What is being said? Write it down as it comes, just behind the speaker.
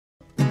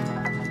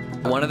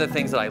One of the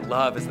things that I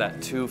love is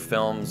that two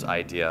films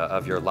idea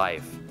of your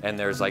life. And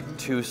there's like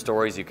two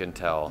stories you can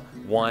tell.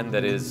 One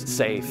that is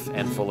safe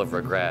and full of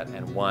regret,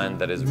 and one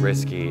that is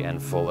risky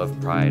and full of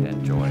pride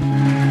and joy.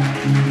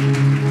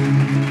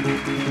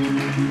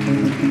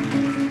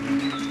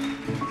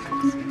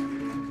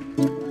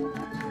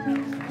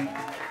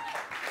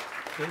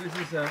 So this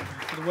is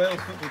for the Wales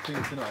football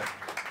team tonight,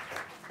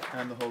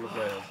 and the whole of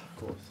Wales, of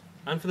course.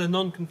 And for the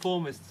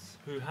nonconformists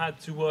who had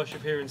to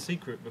worship here in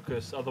secret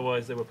because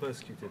otherwise they were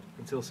persecuted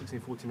until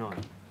 1649.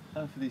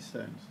 And for these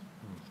stones.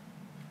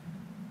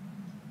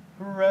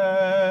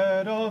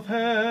 Bread of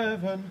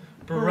heaven,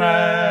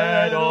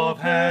 Bread of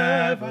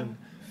heaven,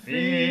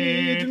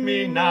 feed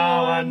me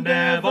now and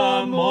evermore.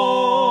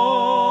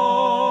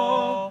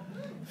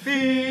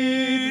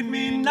 Feed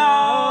me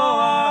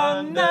now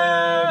and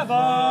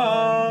evermore.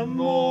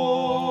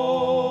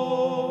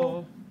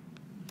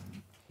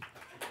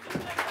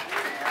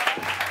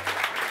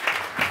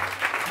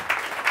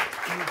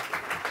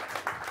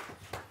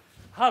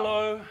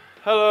 Hello.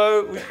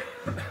 Hello.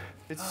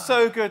 It's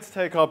so good to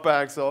take our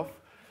bags off.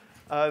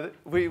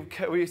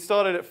 We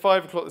started at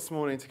 5 o'clock this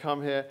morning to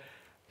come here,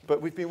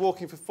 but we've been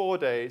walking for 4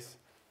 days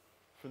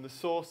from the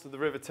source of the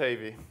River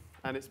Tavy,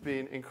 and it's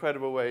been an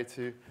incredible way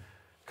to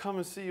come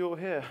and see you all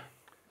here.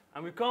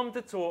 And we've come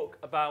to talk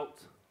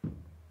about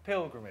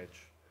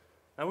pilgrimage.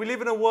 Now, we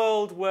live in a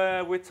world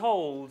where we're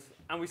told,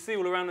 and we see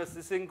all around us,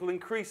 this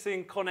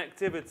increasing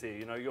connectivity.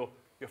 You know, your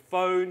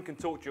phone can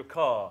talk to your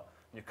car,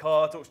 and your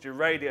car talks to your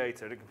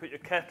radiator, and it can put your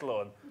kettle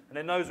on, and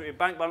it knows what your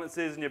bank balance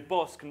is, and your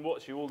boss can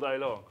watch you all day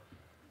long.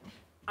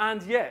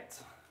 And yet,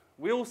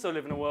 we also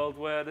live in a world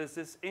where there's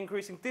this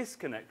increasing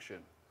disconnection.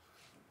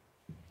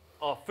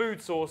 Our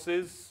food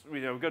sources,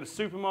 we go to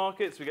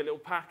supermarkets, we get little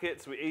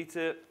packets, we eat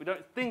it. We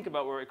don't think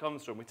about where it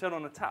comes from. We turn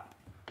on a tap,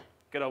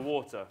 get our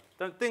water.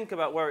 Don't think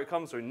about where it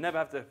comes from. You never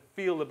have to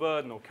feel the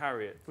burden or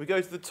carry it. We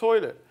go to the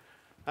toilet,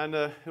 and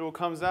it all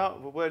comes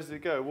out. Well, where does it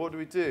go? What do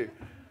we do?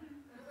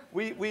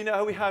 We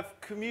know we have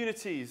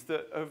communities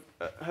that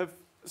have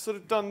sort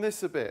of done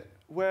this a bit,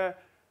 where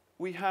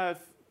we have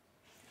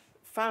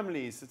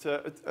families that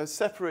are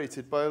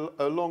separated by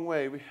a long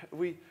way.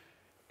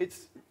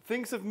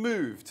 Things have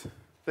moved.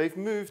 They've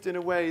moved in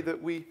a way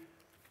that we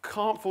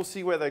can't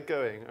foresee where they're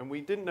going, and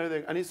we didn't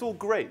know and it's all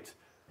great,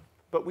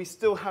 but we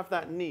still have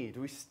that need.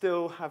 We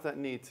still have that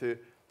need to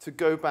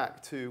go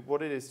back to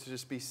what it is to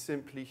just be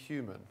simply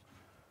human.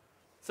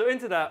 So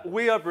into that,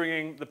 we are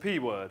bringing the P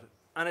word,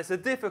 and it's a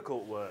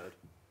difficult word.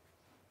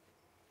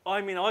 I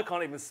mean, I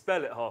can't even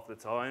spell it half the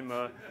time.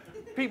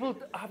 People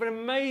have an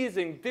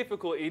amazing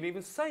difficulty in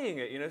even saying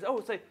it. You know, oh,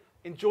 say,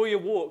 enjoy your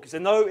walk. You say,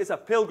 no, it's a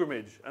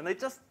pilgrimage, and they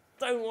just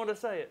don't want to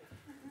say it.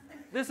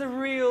 There's a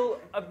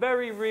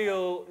very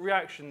real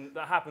reaction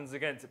that happens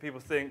against it.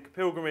 People think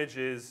pilgrimage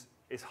is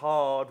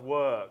hard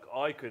work.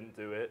 I couldn't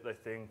do it. They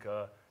think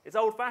it's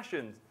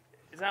old-fashioned.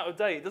 It's out of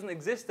date. It doesn't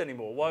exist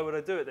anymore. Why would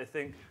I do it? They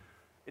think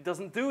it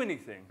doesn't do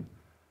anything.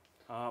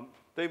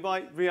 They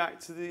might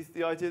react to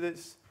the idea that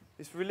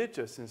it's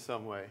religious in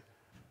some way.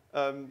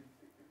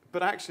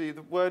 But actually,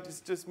 the word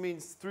just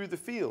means through the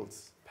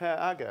fields, per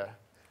ager.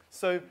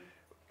 So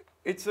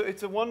it's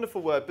a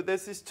wonderful word, but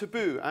there's this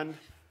taboo, and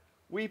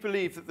we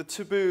believe that the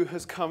taboo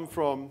has come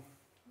from,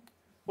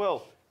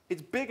 well,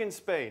 it's big in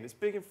Spain, it's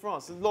big in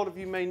France. A lot of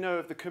you may know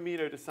of the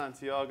Camino de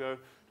Santiago,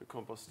 de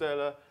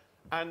Compostela,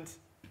 and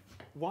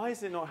why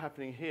is it not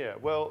happening here?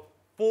 Well,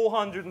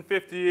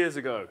 450 years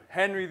ago,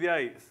 Henry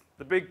VIII,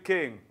 the big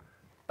king,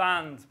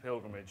 banned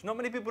pilgrimage. Not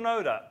many people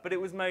know that, but it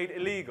was made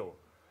illegal.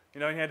 You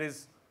know, he had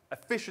his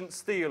efficient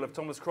steel of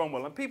Thomas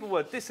Cromwell, and people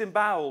were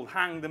disemboweled,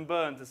 hanged and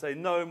burned to say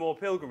no more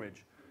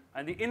pilgrimage.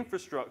 And the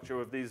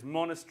infrastructure of these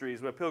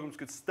monasteries where pilgrims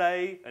could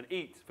stay and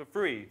eat for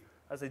free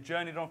as they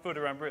journeyed on foot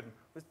around Britain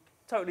was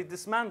totally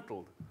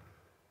dismantled.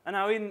 And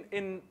now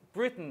in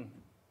Britain,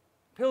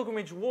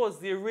 pilgrimage was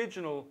the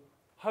original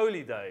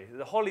holy day,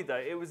 the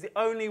holiday. It was the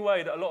only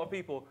way that a lot of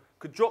people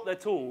could drop their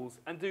tools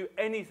and do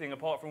anything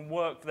apart from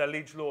work for their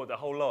liege lord their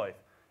whole life.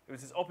 It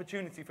was this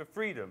opportunity for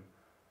freedom.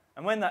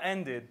 And when that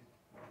ended,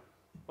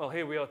 well,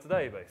 here we are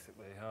today,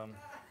 basically.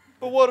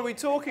 But what are we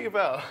talking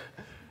about?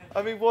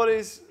 I mean, what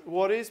is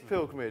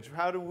pilgrimage?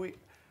 How do we?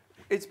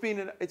 It's been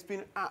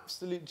an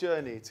absolute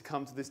journey to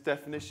come to this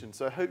definition.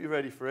 So I hope you're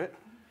ready for it.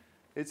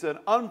 It's an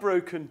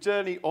unbroken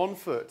journey on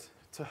foot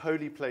to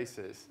holy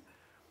places.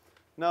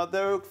 Now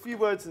there are a few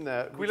words in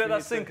there. Can we let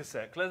that sink a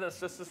sec? Let's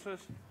just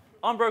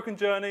unbroken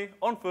journey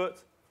on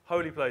foot,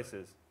 holy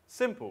places.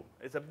 Simple.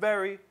 It's a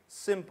very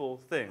simple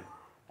thing,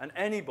 and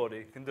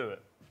anybody can do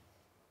it.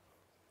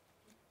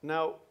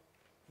 Now,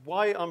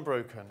 why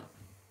unbroken?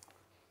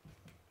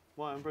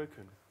 Why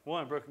unbroken?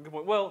 Why unbroken? Good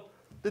point. Well,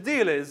 the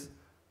deal is,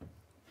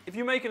 if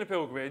you're making a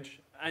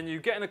pilgrimage and you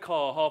get in a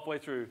car halfway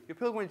through, your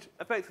pilgrimage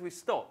effectively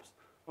stops.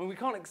 I mean, we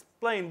can't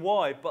explain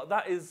why, but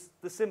that is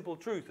the simple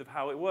truth of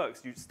how it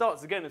works. It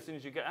starts again as soon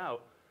as you get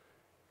out.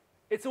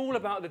 It's all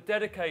about the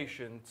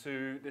dedication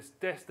to this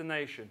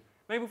destination.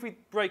 Maybe if we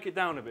break it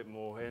down a bit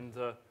more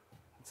into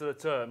the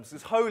terms,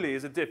 because holy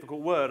is a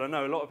difficult word. I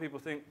know a lot of people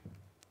think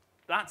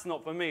That's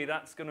not for me.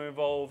 That's going to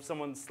involve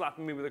someone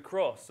slapping me with a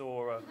cross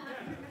or,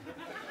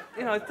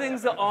 you know,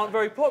 things that aren't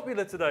very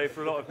popular today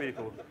for a lot of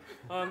people.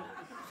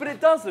 But it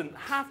doesn't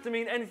have to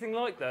mean anything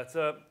like that.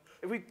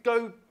 If we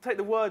go take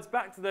the words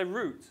back to their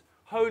root,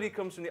 holy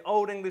comes from the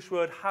Old English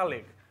word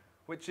halig,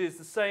 which is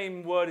the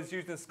same word is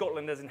used in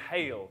Scotland as in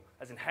hale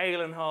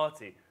and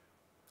hearty.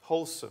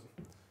 Wholesome.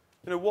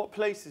 You know, what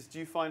places do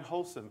you find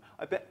wholesome?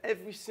 I bet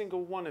every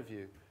single one of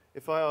you,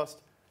 if I asked,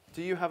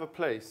 do you have a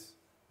place,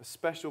 a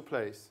special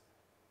place,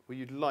 where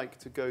you'd like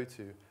to go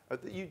to,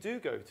 that you do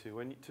go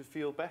to to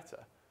feel better?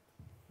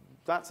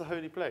 That's a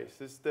holy place.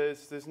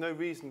 There's no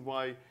reason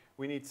why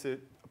we need to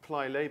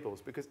apply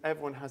labels, because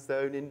everyone has their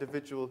own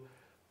individual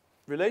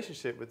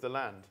relationship with the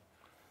land.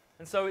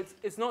 And so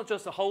it's not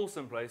just a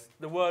wholesome place.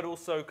 The word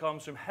also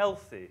comes from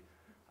healthy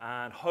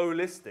and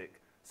holistic.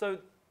 So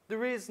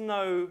there is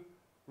no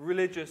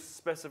religious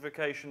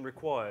specification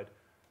required.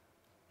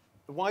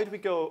 Why do we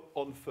go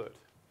on foot?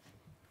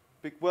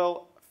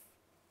 Well,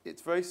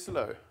 it's very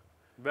slow.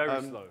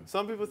 Very slow.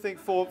 Some people think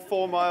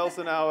 4 miles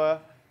an hour.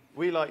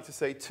 We like to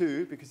say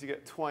 2 because you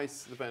get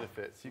twice the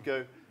benefits.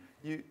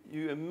 You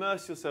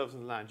immerse yourselves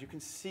in the land. You can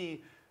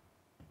see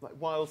like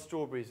wild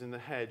strawberries in the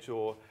hedge,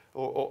 or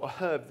a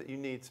herb that you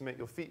need to make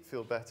your feet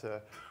feel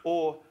better.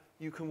 Or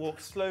you can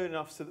walk slow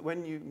enough so that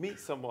when you meet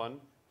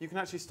someone, you can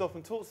actually stop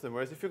and talk to them.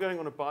 Whereas if you're going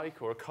on a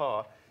bike or a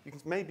car, you can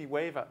maybe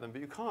wave at them,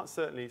 but you can't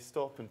certainly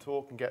stop and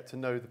talk and get to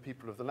know the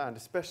people of the land,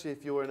 especially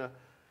if you're in a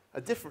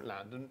different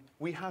land. And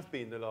we have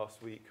been the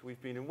last week. We've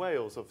been in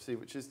Wales, obviously,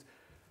 which is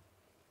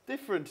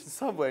different in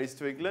some ways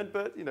to England,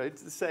 but you know,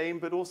 it's the same,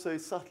 but also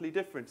subtly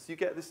different. So you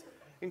get this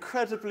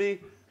incredibly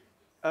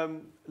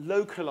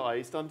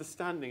localized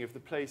understanding of the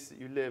place that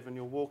you live and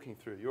you're walking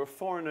through. You're a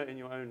foreigner in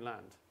your own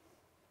land.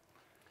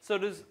 So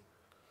there's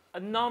a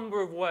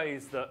number of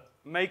ways that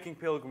making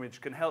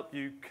pilgrimage can help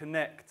you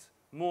connect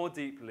more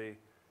deeply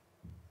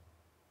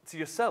to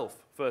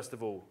yourself, first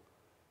of all.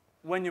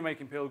 When you're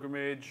making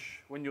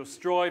pilgrimage, when you're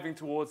striving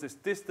towards this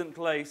distant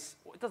place,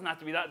 well, it doesn't have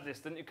to be that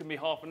distant, it can be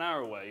half an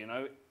hour away, you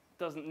know. It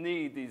doesn't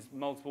need these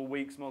multiple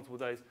weeks, multiple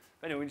days.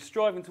 But anyway, when you're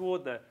striving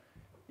toward that,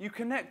 you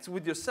connect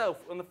with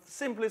yourself in the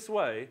simplest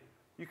way.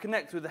 You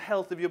connect with the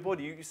health of your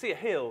body. You see a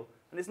hill,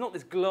 and it's not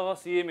this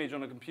glassy image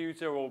on a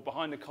computer or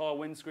behind a car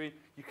windscreen.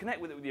 You connect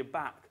with it with your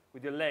back,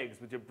 with your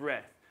legs, with your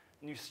breath,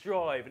 and you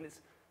strive. And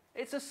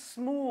it's a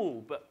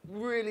small but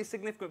really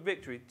significant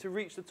victory to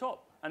reach the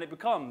top, and it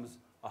becomes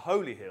a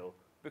holy hill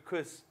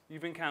because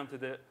you've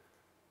encountered it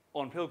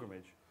on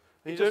pilgrimage.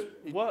 It just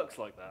works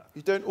like that.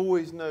 You don't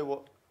always know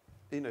what,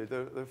 you know,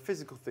 there are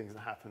physical things that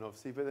happen,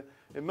 obviously, but the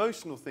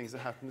emotional things that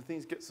happen, the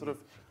things get sort of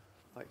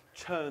like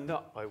churned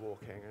up by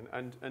walking,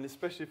 and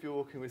especially if you're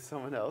walking with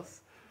someone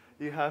else,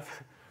 you have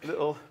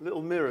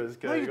little mirrors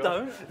going on.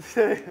 No,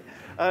 you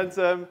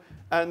don't.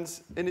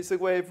 and it's a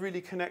way of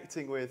really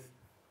connecting with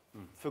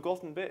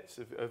forgotten bits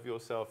of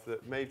yourself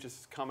that may have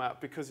just come out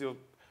because you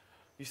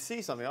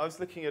see something. I was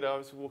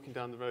walking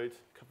down the road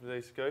a couple of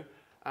days ago,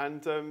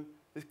 and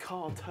this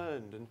car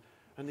turned,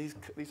 and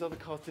these other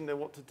cars didn't know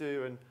what to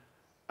do,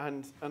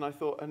 and I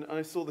thought, and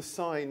I saw the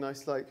sign,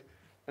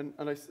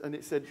 and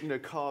it said, you know,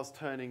 cars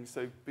turning,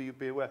 so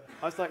be aware.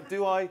 I was like,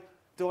 do I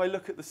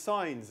look at the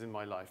signs in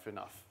my life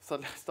enough? So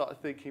I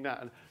started thinking that,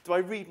 and do I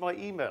read my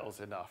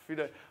emails enough? You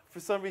know, for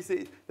some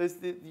reason,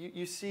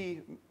 you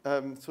see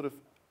sort of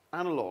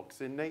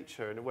analogues in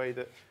nature in a way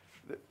that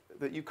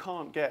you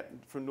can't get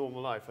from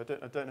normal life. I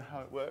don't know how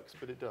it works,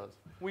 but it does.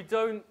 We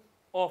don't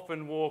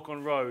often walk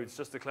on roads,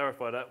 just to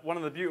clarify that. One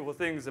of the beautiful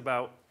things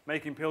about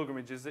making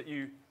pilgrimage is that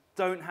you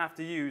don't have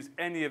to use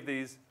any of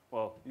these,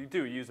 well, you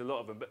do use a lot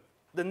of them, but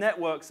the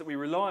networks that we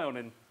rely on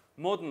in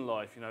modern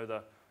life, you know,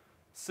 the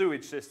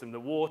sewage system, the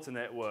water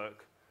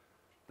network,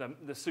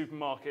 the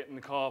supermarket and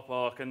the car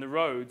park and the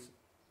roads,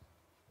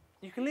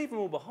 you can leave them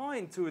all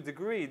behind to a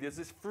degree. There's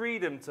this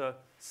freedom to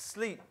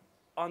sleep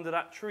under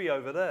that tree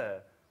over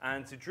there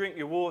and to drink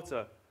your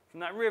water from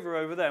that river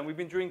over there. And we've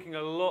been drinking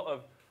a lot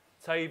of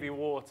Tavy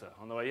water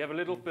on the way. You have a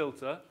little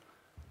filter,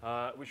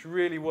 which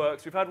really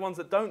works. We've had ones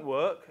that don't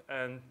work,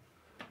 and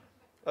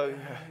oh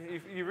yeah,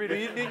 you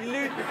really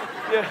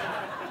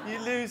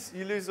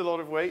you lose a lot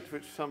of weight,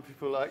 which some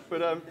people like,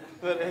 but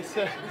it's,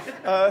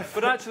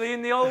 but actually,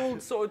 in the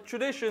old sort of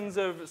traditions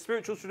of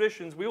spiritual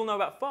traditions, we all know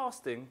about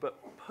fasting, but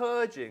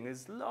purging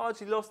is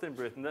largely lost in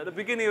Britain. At the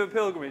beginning of a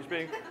pilgrimage,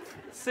 being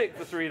sick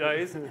for 3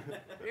 days,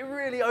 it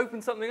really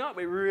opened something up.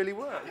 It really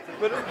worked.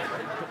 But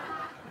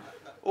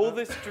all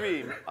this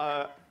dream,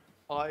 I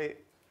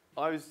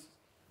was,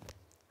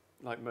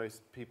 like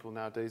most people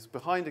nowadays,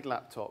 behind a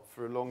laptop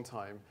for a long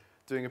time,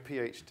 doing a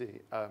PhD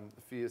a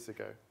few years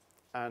ago,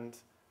 and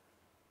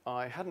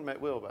I hadn't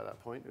met Will by that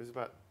point. It was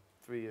about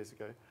 3 years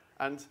ago,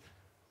 and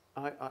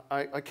I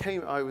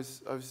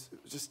was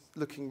just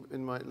looking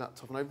in my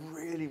laptop, and I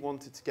really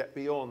wanted to get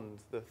beyond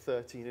the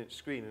 13-inch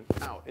screen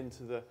and out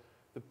into the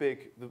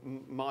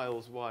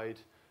miles wide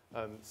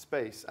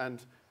space.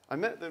 And I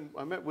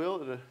met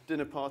Will at a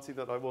dinner party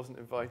that I wasn't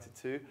invited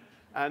to,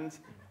 and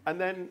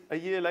then a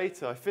year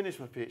later I finished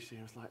my PhD and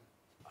I was like,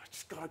 I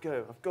just got to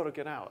go, I've got to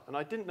get out. And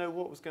I didn't know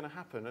what was going to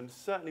happen, and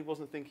certainly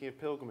wasn't thinking of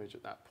pilgrimage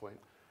at that point.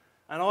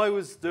 And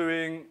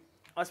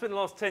I spent the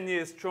last 10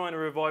 years trying to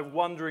revive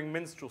wandering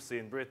minstrelsy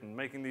in Britain,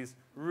 making these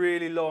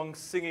really long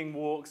singing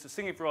walks,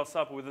 singing for our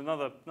supper with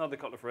another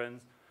couple of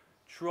friends,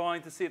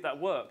 trying to see if that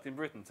worked in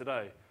Britain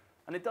today.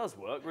 And it does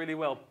work really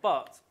well,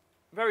 but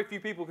very few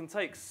people can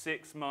take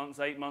 6 months,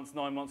 8 months,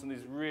 9 months on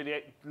these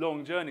really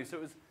long journeys. So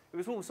it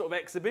was all sort of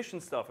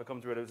exhibition stuff I come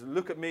to realize.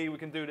 Look at me, we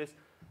can do this.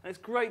 And it's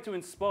great to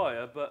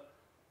inspire, but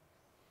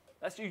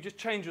you just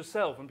change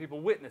yourself and people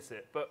witness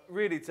it. But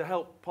really, to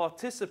help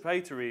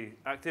participatory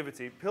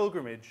activity,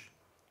 pilgrimage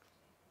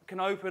can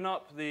open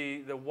up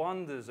the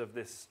wonders of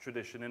this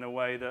tradition in a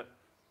way that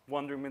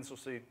wandering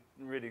minstrelsy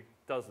really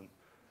doesn't.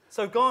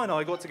 So Guy and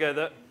I got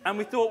together and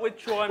we thought we'd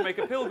try and make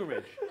a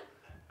pilgrimage.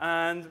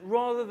 And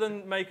rather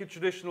than make a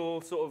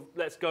traditional sort of,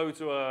 let's go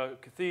to a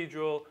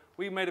cathedral,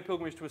 we made a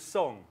pilgrimage to a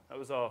song. That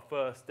was our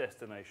first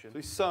destination. So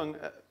we sung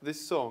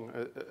this song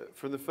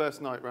from the first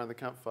night around the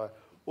campfire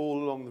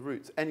all along the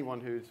routes,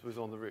 anyone who was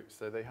on the route.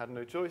 So they had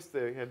no choice,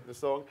 they had the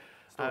song.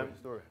 The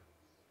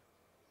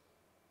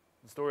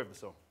story of the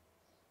song.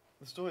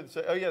 The story,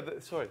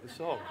 the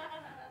song.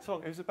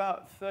 It was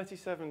about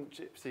 37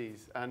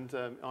 gypsies and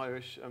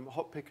Irish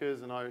hop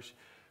pickers and Irish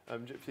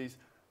gypsies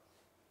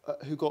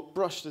who got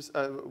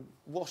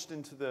washed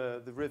into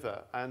the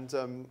river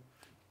and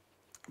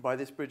by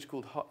this bridge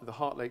called the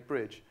Heart Lake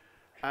Bridge.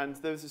 And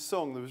there was a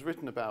song that was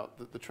written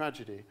about the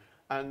tragedy.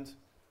 And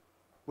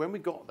when we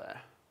got there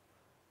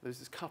was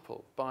this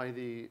couple by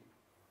the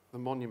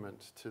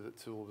monument to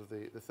all of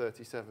the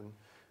 37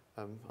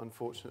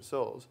 unfortunate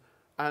souls.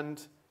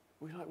 And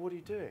we were like, what are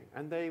you doing?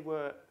 And they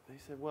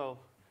said, well,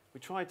 we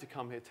tried to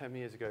come here 10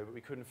 years ago, but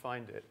we couldn't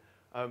find it.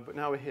 But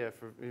now we're here,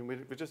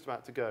 we're just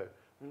about to go.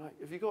 And we're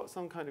like, have you got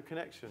some kind of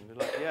connection? They're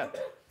like, yeah,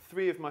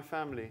 3 of my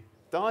family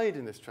died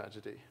in this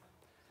tragedy.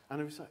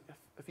 And I was like,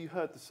 have you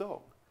heard the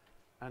song?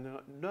 And they're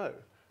like, no.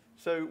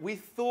 So we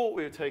thought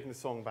we were taking the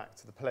song back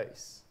to the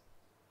place.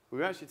 We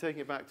were actually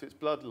taking it back to its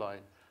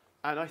bloodline.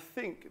 And I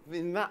think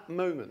in that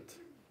moment,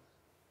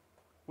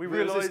 we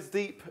realized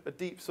a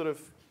deep sort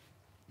of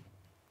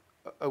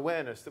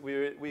awareness that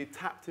we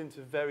tapped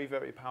into very,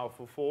 very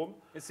powerful form.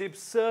 It's the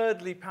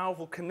absurdly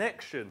powerful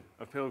connection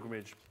of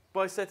pilgrimage.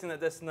 By setting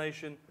that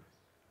destination,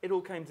 it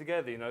all came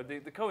together, you know. The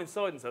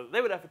coincidence of it,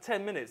 they were there for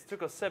 10 minutes. It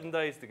took us 7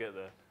 days to get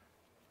there.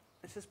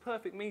 It's this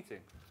perfect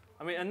meeting.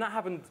 I mean, and that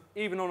happened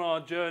even on our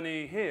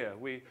journey here.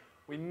 We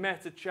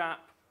met a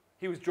chap,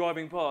 he was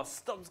driving past,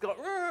 stopped,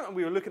 and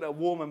we were looking at a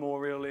war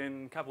memorial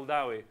in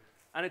Capeldowie.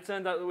 And it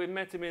turned out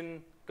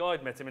that Guy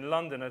met him in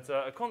London at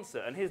a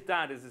concert, and his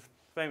dad is this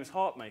famous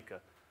harp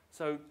maker.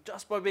 So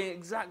just by being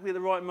exactly at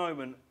the right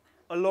moment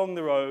along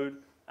the road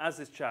as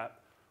this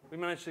chap, we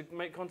managed to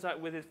make contact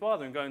with his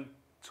father and go and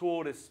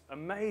tour this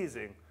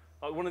amazing,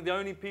 like one of the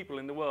only people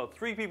in the world,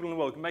 3 people in the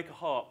world can make a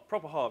harp,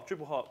 proper harp,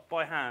 triple harp,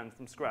 by hand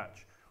from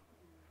scratch.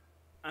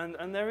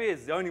 And there he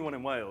is, the only one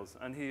in Wales.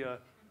 And he,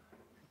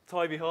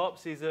 Tivy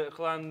harps, he's at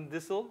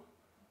Llandyssil,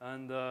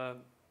 and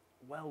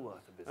well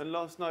worth a visit. And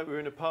last night we were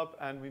in a pub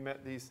and we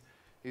met these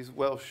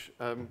Welsh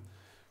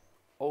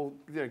old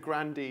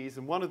grandees,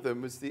 and one of them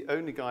was the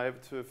only guy ever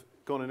to have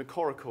gone in a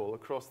coracle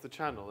across the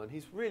channel, and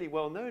he's really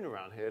well known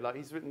around here. Like,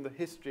 he's written the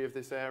history of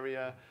this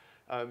area.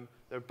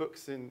 There are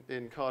books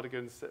in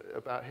Cardigans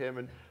about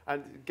him,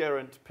 and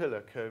Geraint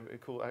Pillock,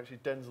 called actually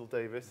Denzil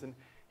Davis, and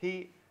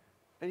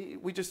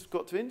we just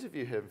got to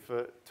interview him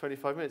for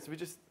 25 minutes.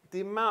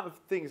 The amount of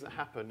things that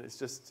happen, it's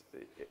just,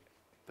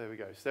 there we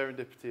go,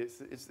 serendipity.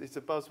 It's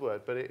a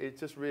buzzword, but it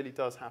just really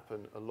does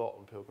happen a lot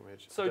on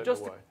pilgrimage. So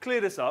just to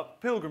clear this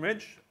up,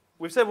 pilgrimage,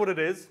 we've said what it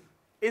is.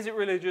 Is it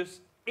religious?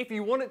 If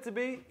you want it to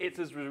be, it's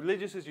as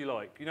religious as you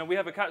like. You know, we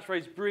have a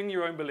catchphrase, bring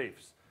your own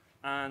beliefs.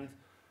 And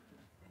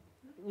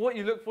what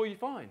you look for, you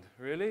find,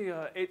 really.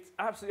 It's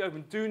absolutely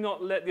open. Do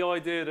not let the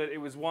idea that it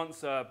was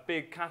once a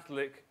big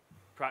Catholic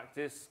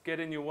practice get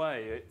in your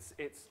way.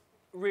 It's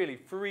really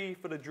free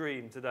for the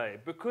dream today.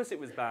 Because it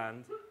was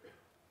banned,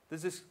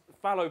 there's this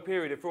fallow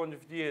period of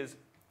 450 years.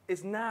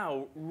 It's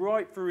now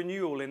ripe for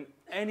renewal in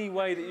any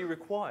way that you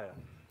require.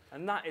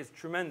 And that is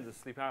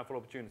tremendously powerful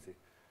opportunity.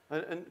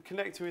 And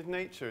connecting with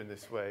nature in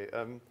this way.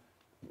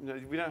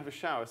 We don't have a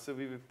shower, so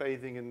we were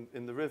bathing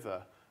in the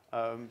river.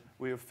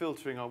 We were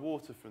filtering our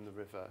water from the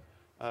river.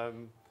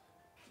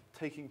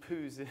 Taking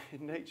poos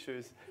in nature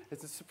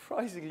is a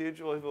surprisingly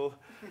enjoyable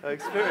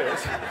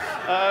experience.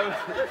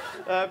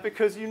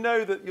 Because you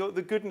know that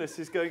the goodness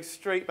is going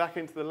straight back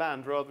into the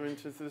land rather than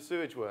into the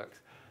sewage works.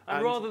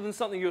 And rather than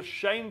something you're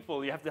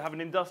shameful, you have to have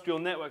an industrial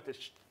network to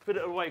put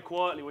it away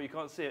quietly where you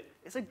can't see it.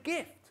 It's a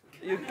gift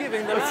that you're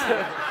giving the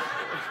land.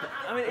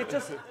 I mean,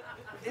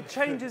 it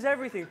changes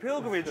everything.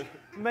 Pilgrimage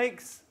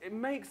makes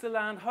the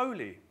land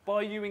holy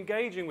by you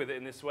engaging with it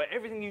in this way.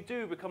 Everything you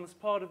do becomes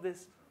part of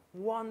this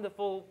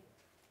wonderful,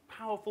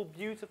 powerful,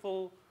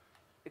 beautiful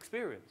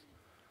experience.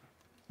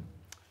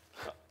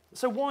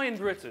 So why in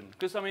Britain?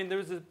 Because, I mean, there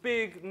is a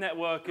big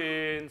network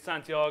in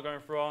Santiago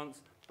in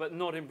France, but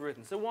not in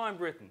Britain. So why in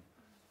Britain?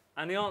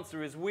 And the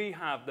answer is we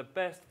have the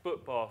best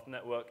footpath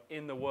network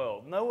in the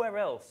world. Nowhere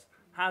else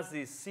has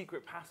these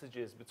secret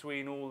passages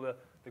between all the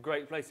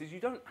great places. You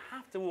don't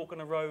have to walk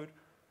on a road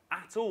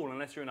at all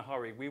unless you're in a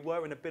hurry. We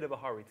were in a bit of a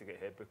hurry to get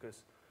here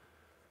because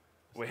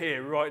we're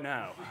here right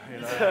now.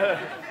 You know?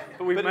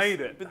 But we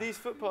made it. But these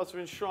footpaths are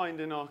enshrined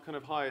in our kind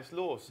of highest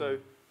law, so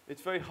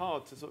it's very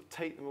hard to sort of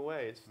take them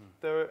away.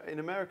 In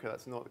America,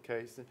 that's not the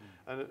case,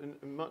 and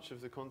much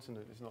of the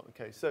continent is not the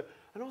case. So,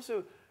 and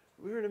also,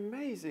 we're an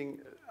amazing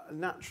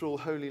natural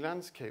holy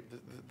landscape.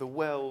 The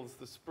wells,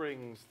 the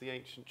springs, the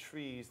ancient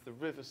trees, the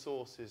river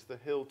sources, the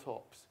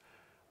hilltops,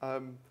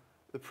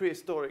 the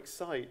prehistoric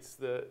sites,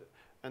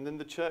 and then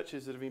the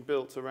churches that have been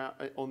built around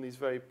on these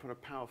very kind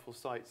of powerful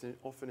sites, and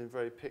often in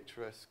very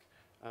picturesque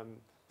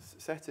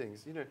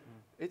settings. You know,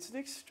 it's an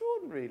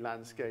extraordinary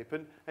landscape,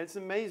 and it's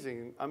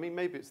amazing. I mean,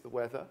 maybe it's the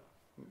weather,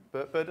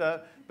 but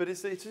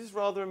it is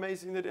rather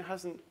amazing that it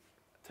hasn't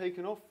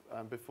taken off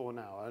before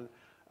now,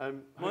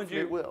 and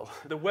hopefully it will.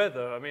 The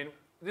weather. I mean,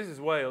 this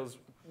is Wales.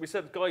 We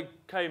said the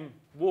guy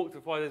walked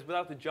for 5 days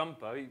without a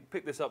jumper. He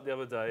picked this up the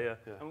other day,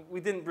 and we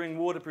didn't bring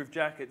waterproof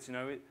jackets. You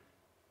know.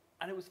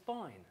 And it was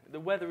fine. The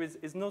weather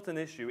is not an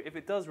issue. If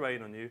it does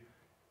rain on you,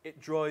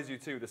 it dries you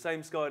too. The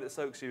same sky that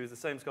soaks you is the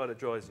same sky that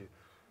dries you.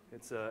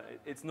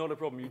 It's not a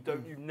problem.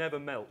 You never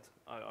melt.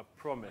 I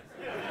promise.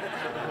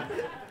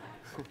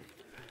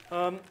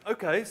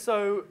 Okay,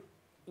 so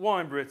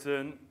why in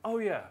Britain? Oh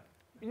yeah,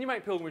 when you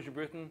make pilgrimage in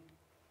Britain,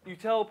 you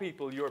tell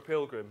people you're a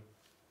pilgrim.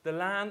 The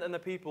land and the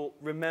people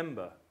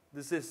remember.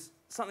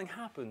 Something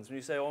happens when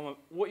you say, "Oh,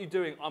 what are you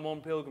doing? I'm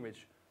on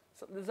pilgrimage."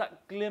 So there's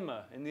that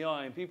glimmer in the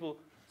eye, and people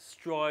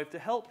strive to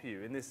help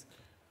you in this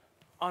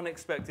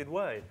unexpected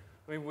way.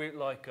 I mean, we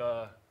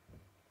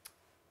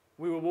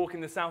were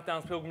walking the South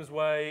Downs Pilgrim's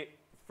Way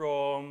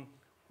from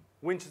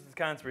Winchester to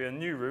Canterbury, a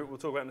new route we'll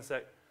talk about in a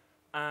sec,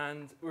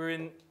 and we were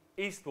in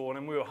Eastbourne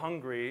and we were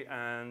hungry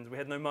and we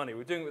had no money. We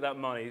were doing it without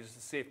money just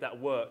to see if that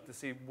worked, to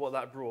see what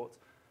that brought.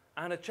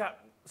 And a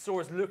chap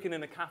saw us looking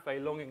in a cafe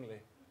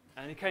longingly,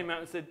 and he came out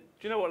and said, "Do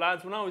you know what,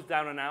 lads, when I was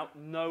down and out,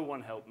 no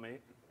one helped me,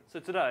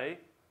 so today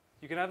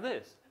you can have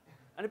this."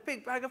 And a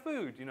big bag of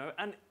food, you know,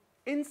 and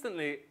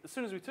instantly, as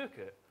soon as we took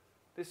it,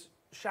 this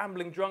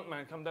shambling drunk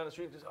man come down the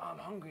street and says, "Oh, I'm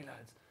hungry,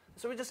 lads."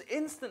 So we just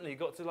instantly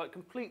got to like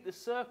complete this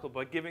circle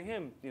by giving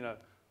him, you know,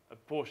 a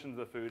portion of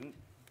the food. And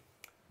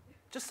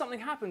just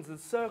something happens, the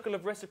circle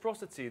of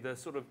reciprocity, the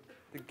sort of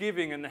the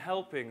giving and the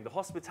helping, the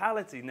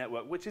hospitality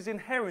network, which is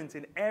inherent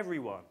in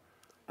everyone.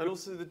 And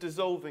also the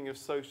dissolving of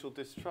social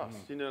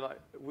distrust. You know, like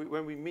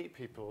when we meet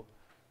people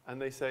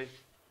and they say,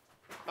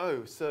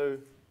 "Oh, so..."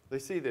 They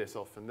see this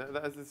often.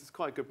 This is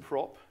quite a good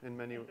prop in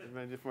many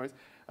different ways.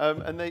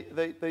 And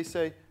they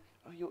say,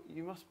 "Oh,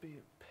 you must be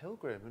a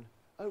pilgrim." And,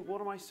 "Oh, what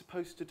am I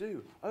supposed to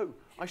do? Oh,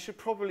 I should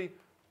probably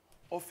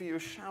offer you a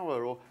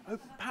shower." Or, "Oh,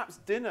 perhaps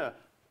dinner.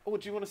 Or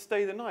do you want to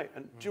stay the night?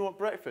 And do you want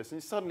breakfast?"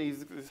 And suddenly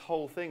this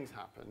whole thing's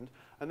happened.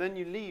 And then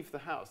you leave the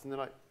house and they're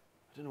like,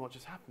 "I don't know what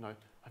just happened.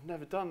 I've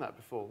never done that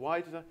before.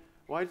 Why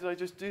did I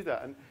just do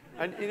that?"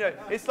 And you know,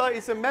 it's like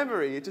it's a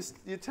memory.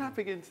 You're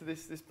tapping into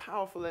this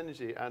powerful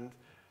energy, and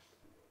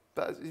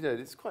you know,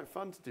 it's quite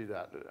fun to do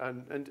that,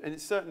 and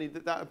it's certainly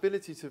that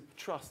ability to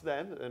trust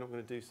them that they're not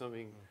going to do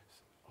something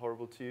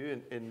horrible to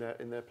you in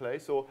their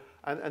place,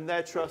 and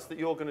their trust that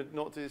you're going to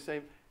not do the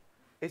same.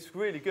 It's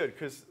really good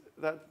because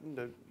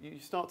you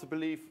start to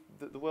believe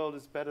that the world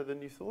is better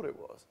than you thought it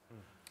was.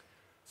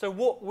 So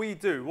what we're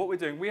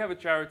doing, we have a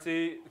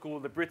charity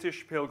called the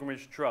British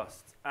Pilgrimage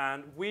Trust,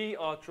 and we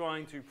are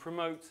trying to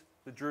promote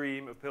the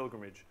dream of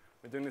pilgrimage.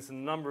 We're doing this in a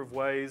number of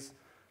ways,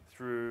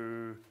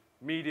 through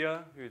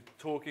media, who's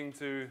talking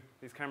to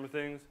these camera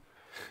things,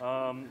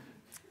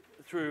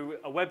 through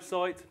a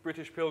website,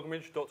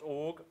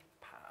 britishpilgrimage.org.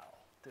 Pow,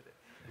 did it.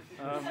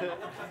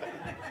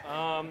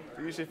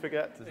 You usually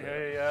forget to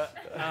say.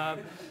 Yeah.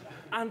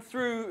 And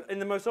through, in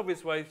the most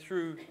obvious way,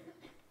 through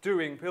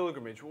doing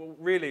pilgrimage. Well,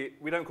 really,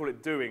 we don't call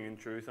it doing in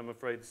truth, I'm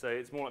afraid to say.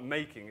 It's more like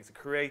making. It's a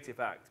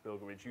creative act,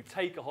 pilgrimage. You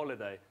take a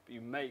holiday, but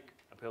you make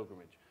a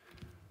pilgrimage.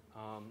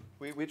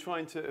 We're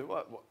trying to...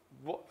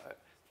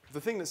 the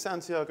thing that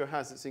Santiago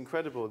has that's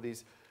incredible,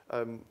 these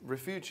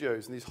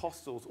refugios and these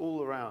hostels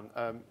all around,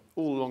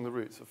 all along the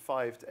routes, for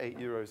 €5 to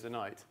 €8 a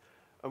night,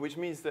 which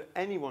means that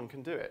anyone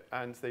can do it.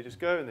 And they just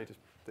go and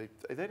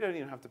they don't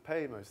even have to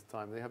pay most of the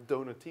time. They have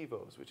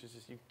donativos, which is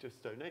you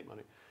just donate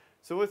money.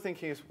 So we're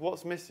thinking is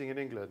what's missing in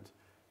England?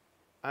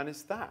 And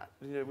it's that.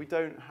 You know, we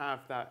don't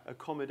have that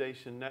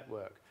accommodation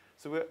network.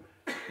 So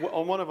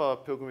on one of our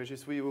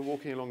pilgrimages, we were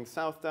walking along the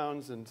South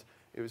Downs, and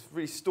it was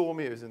really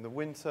stormy. It was in the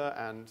winter,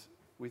 and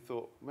we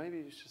thought, maybe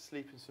you should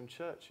sleep in some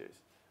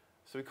churches.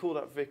 So we called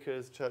up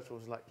vicars, church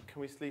was like,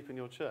 "Can we sleep in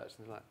your church?"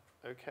 And they're like,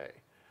 "Okay."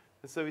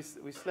 And so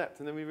we slept,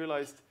 and then we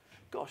realized,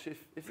 gosh,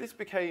 if this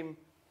became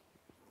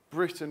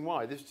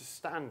Britain-wide, this was just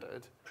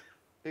standard,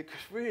 it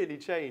could really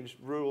change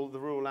the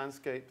rural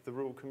landscape, the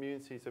rural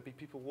community. So there'd be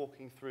people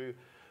walking through,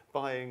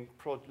 buying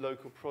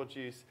local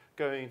produce,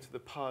 going to the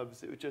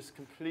pubs. It would just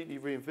completely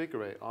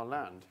reinvigorate our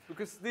land.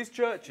 Because these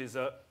churches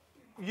are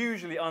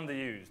usually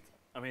underused.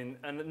 I mean,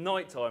 and at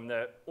night time,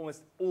 they're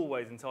almost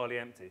always entirely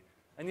empty.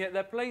 And yet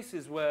they're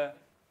places where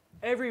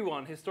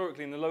everyone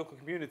historically in the local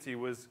community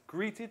was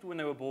greeted when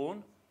they were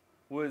born,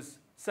 was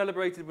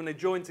celebrated when they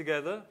joined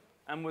together,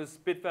 and was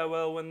bid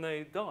farewell when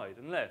they died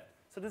and left.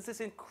 So there's this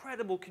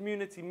incredible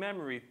community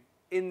memory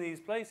in these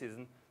places,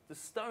 and the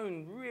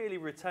stone really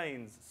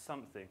retains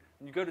something.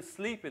 And you go to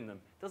sleep in them.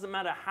 It doesn't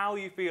matter how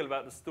you feel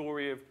about the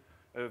story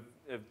of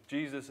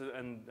Jesus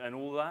and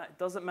all that. It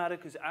doesn't matter,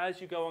 because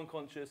as you go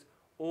unconscious,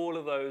 all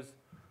of those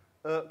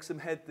irksome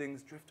head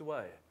things drift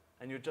away,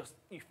 and you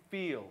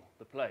feel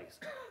the place.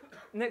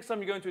 Next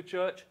time you go into a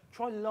church,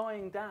 try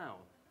lying down.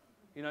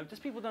 You know,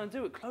 just people don't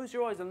do it. Close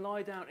your eyes and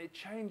lie down. It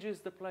changes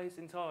the place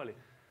entirely.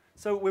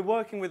 So we're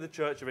working with the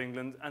Church of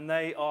England, and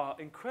they are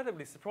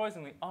incredibly,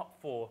 surprisingly up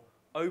for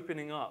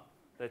opening up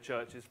their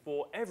churches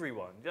for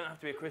everyone. You don't have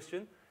to be a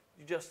Christian.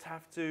 You just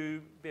have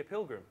to be a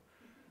pilgrim.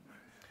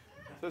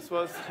 This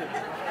was...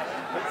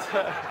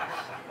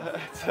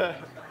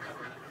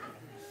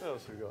 what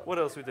else have we got? What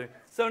else are we doing?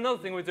 So another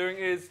thing we're doing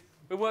is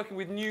we're working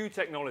with new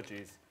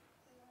technologies.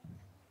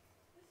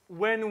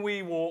 When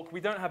we walk,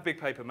 we don't have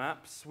big paper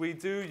maps. We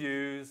do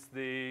use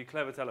the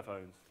clever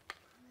telephones.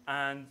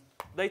 And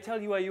they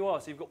tell you where you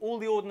are. So you've got all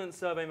the Ordnance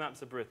Survey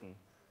maps of Britain.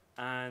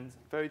 And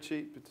very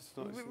cheap, but it's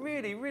not...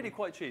 Really, really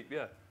quite cheap,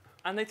 yeah.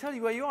 And they tell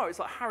you where you are. It's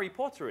like Harry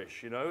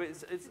Potter-ish, you know.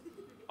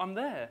 I'm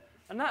there.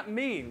 And that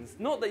means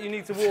not that you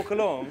need to walk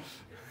along,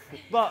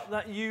 but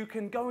that you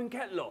can go and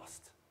get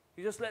lost.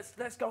 You just,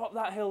 let's go up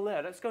that hill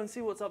there. Let's go and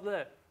see what's up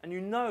there. And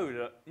you know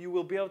that you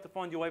will be able to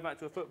find your way back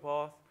to a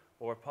footpath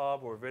or a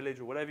pub or a village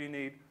or whatever you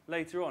need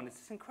later on. It's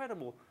this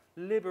incredible,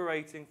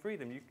 liberating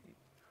freedom.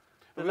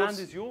 The land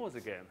is yours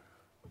again.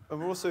 And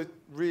we're also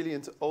really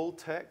into old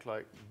tech,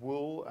 like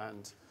wool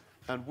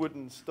and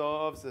wooden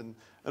staves and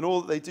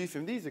all that they do for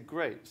them. These are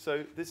great.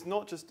 So it's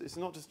not just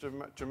a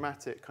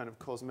dramatic kind of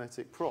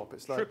cosmetic prop.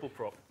 It's like triple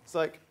prop. It's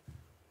like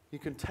you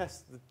can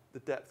test the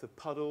depth of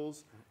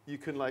puddles. You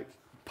can like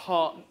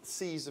part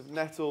seas of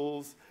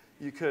nettles.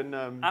 You can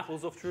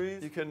apples off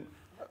trees. You can,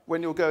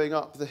 when you're going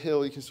up the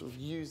hill, you can sort of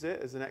use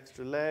it as an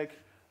extra leg.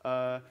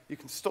 You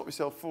can stop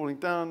yourself falling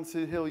down to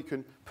the hill. You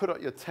can put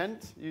up your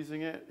tent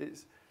using it.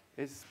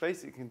 It's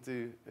basically can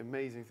do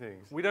amazing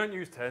things. We don't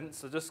use tents,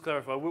 so just to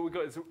clarify, what we've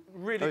got is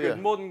really good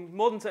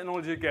modern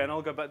technology again.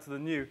 I'll go back to the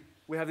new.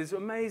 We have this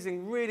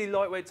amazing, really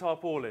lightweight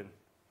tarpaulin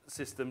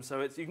system.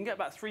 So you can get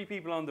about 3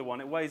 people under one.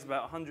 It weighs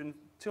about 100,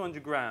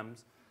 200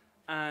 grams,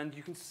 and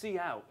you can see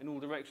out in all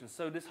directions.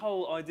 So this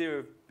whole idea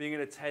of being in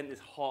a tent, this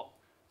hot,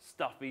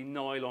 stuffy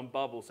nylon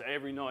bubble, so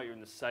every night you're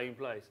in the same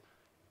place.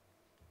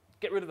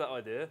 Get rid of that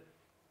idea.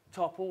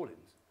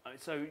 Tarpaulins.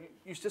 So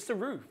it's just a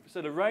roof.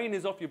 So the rain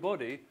is off your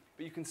body,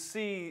 but you can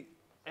see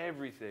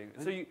everything.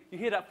 So you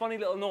hear that funny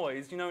little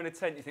noise, you know, in a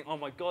tent, you think, oh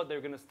my God,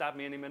 they're going to stab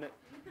me any minute.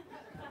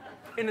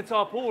 In a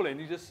tarpaulin,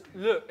 you just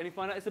look and you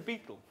find out it's a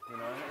beetle, you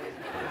know.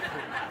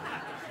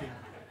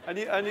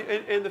 and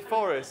in the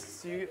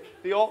forests,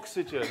 the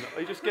oxygen,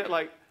 you just get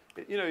like,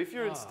 you know, if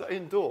you're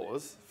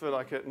indoors for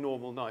like a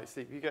normal night's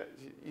sleep, you get,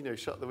 you know,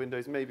 shut the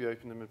windows, maybe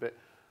open them a bit.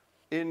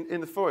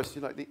 In the forest,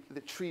 you like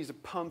the trees are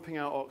pumping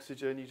out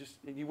oxygen.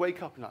 You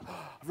wake up and like,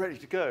 oh, I'm ready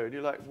to go. And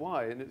you're like,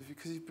 why? And it's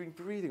because you've been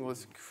breathing all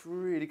this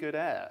really good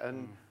air,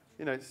 and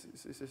you know,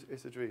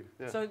 it's a dream.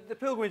 Yeah. So the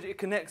pilgrimage, it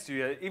connects you.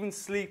 Yeah? Even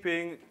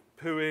sleeping,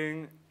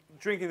 pooing,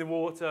 drinking the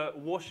water,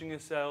 washing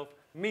yourself,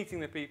 meeting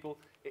the people.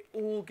 It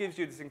all gives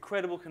you this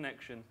incredible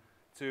connection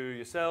to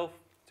yourself,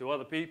 to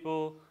other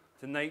people,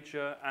 to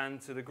nature,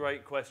 and to the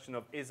great question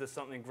of, is there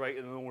something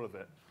greater than all of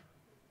it?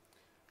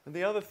 And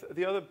the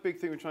other big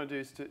thing we're trying to do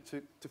is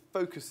to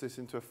focus this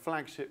into a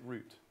flagship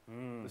route,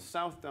 the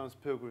South Downs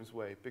Pilgrim's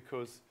Way,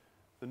 because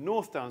the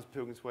North Downs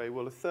Pilgrim's Way,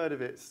 well, a third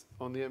of it's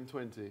on the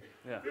M20,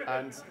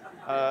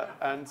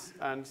 and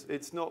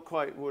it's not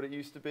quite what it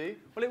used to be.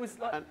 Well, it was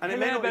like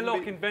Hilaire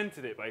Belloc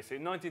invented it basically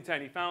in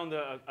 1910. He found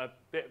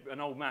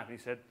an old map and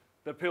he said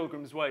the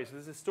Pilgrim's Way. So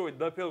there's this story,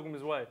 the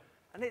Pilgrim's Way,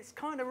 and it's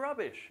kind of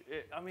rubbish.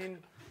 I mean,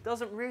 it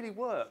doesn't really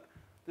work.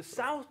 The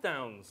South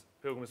Downs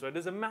Pilgrim's Way,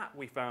 there's a map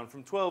we found from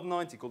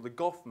 1290 called the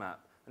Gough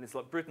map, and it's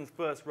like Britain's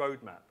first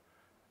road map.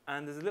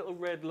 And there's a little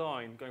red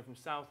line going from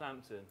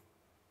Southampton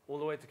all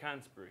the way to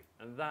Canterbury,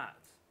 and that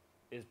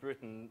is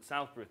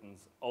South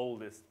Britain's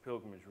oldest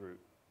pilgrimage route.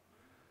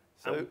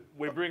 So and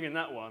we're bringing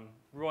that one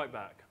right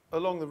back.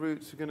 Along the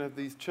routes, we're going to have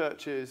these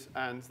churches,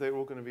 and they're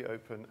all going to be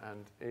open,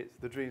 and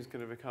the dream's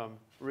going to become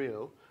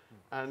real.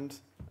 And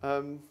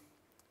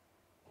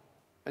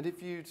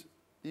if you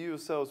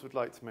yourselves would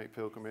like to make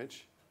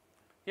pilgrimage.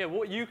 Yeah,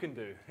 what you can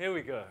do. Here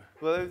we go.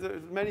 Well,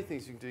 there's many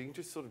things you can do. You can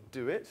just sort of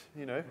do it,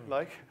 you know,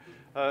 like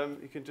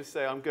you can just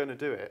say, I'm going to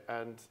do it,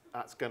 and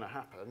that's going to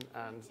happen,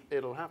 and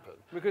it'll happen.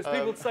 Because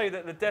people say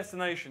that the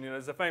destination, you know,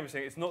 there's a famous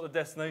thing, it's not the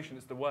destination,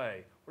 it's the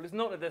way. Well, it's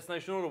not the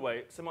destination or the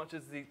way, so much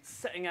as the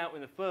setting out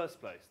in the first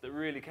place that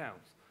really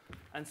counts.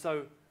 And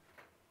so,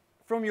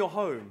 from your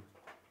home,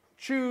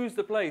 choose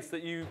the place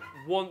that you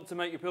want to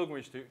make your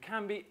pilgrimage to. It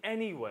can be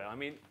anywhere. I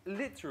mean,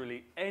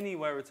 literally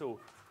anywhere at all.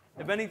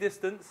 Of any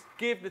distance,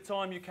 give the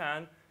time you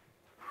can.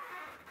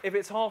 If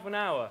it's half an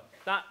hour,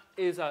 that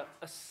is a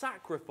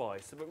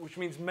sacrifice, which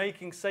means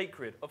making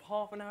sacred, of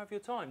half an hour of your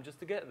time just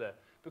to get there.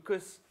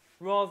 Because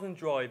rather than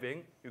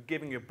driving, you're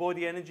giving your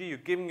body energy, you're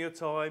giving your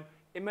time.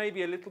 It may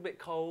be a little bit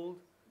cold,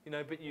 you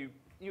know, but you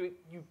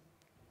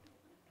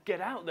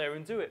get out there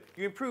and do it.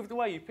 You improve the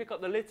way, you pick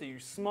up the litter, you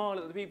smile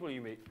at the people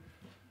you meet.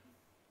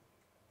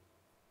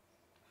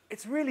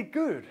 It's really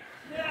good.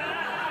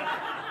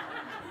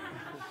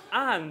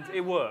 And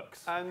it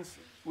works. And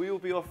we will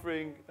be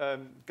offering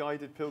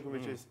guided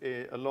pilgrimages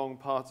along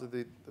part of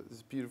this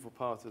beautiful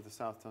part of the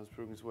South Thames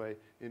Pilgrims Way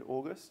in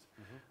August.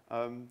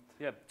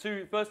 Yeah,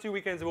 first 2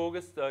 weekends of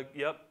August,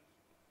 yep,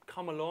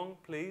 come along,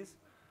 please.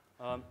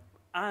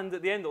 And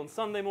at the end, on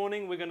Sunday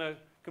morning, we're going to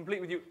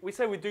complete with you. We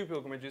say we do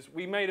pilgrimages.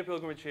 We made a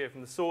pilgrimage here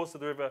from the source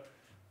of the river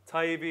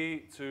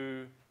Tavy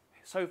to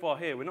so far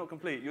here. We're not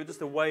complete. You're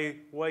just a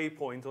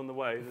waypoint on the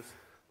way.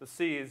 The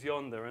sea is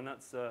yonder, and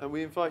that's and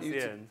we invite you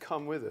to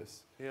come with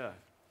us. Yeah.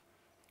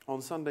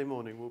 On Sunday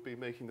morning, we'll be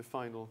making the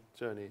final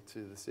journey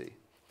to the sea.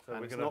 So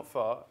and it's not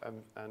far,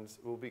 and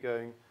we'll be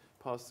going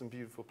past some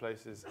beautiful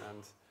places,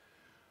 and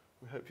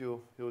we hope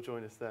you'll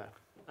join us there.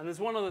 And there's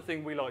one other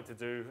thing we like to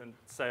do and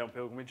say on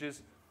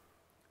pilgrimages,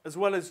 as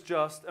well as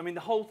just, I mean,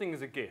 the whole thing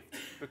is a gift,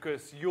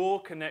 because you're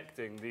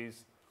connecting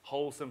these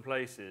wholesome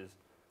places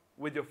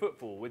with your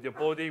footfall, with your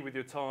body, with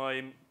your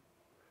time.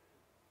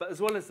 But as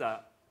well as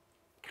that,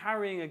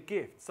 carrying a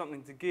gift,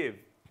 something to give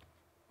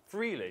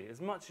freely, as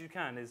much as you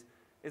can, is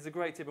a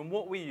great tip. And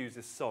what we use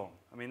is song.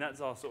 I mean, that's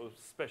our sort of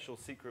special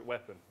secret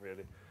weapon,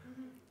 really.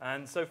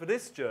 And so for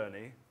this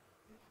journey,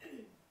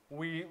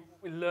 we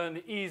learned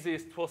the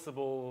easiest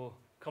possible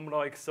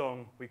Cymraeg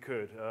song we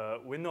could.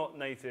 We're not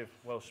native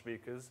Welsh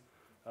speakers,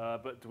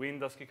 but Dwi'n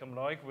dysgu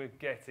Cymraeg, we're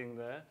getting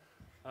there.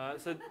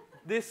 So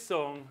this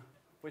song,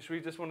 which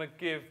we just want to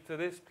give to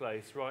this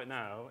place right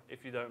now,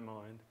 if you don't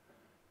mind,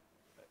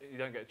 you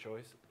don't get a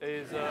choice,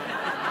 is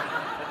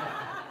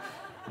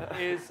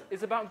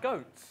about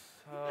goats.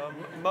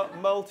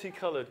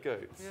 Multicoloured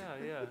goats. Yeah,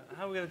 yeah.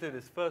 How are we going to do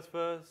this? First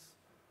verse,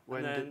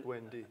 When and then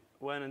Wendy.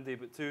 when and D,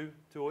 but two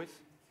oes?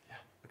 Yeah.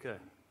 Okay.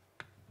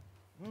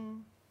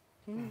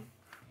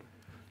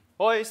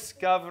 Oes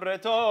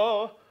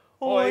gafredo,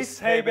 Oes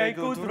heb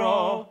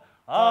gwdro,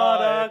 ar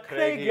y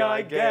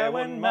creigiau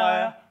gewen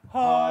mae,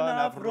 hon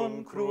a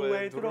frwn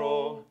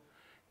crwydro.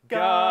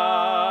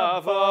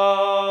 Gafar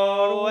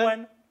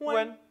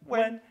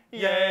wen,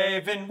 ye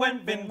vin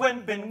wen,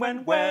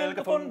 wel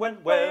gafon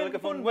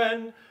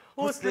wen,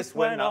 wslys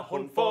wen a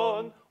hwn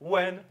ffon,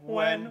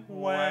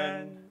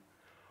 wen.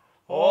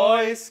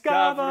 Oes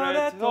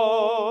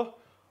gafredo,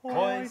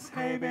 oes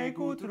heb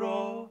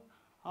gwdro,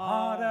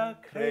 ar y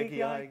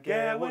creigiau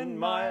gewen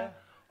mae,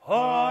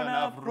 hon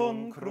a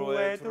frwn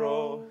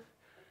crwydro.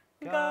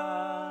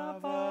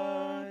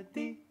 Gafar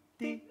di,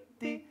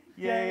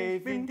 ye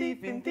vindi,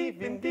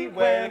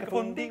 wel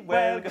gafon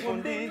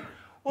di,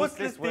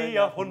 wslys di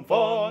a hwn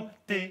ffon,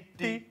 di,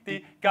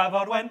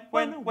 gafar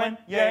wen,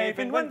 ye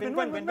vin wen,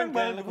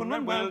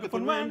 wel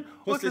gafon wen,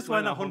 wslys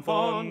wen a hwn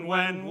ffon,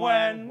 wen.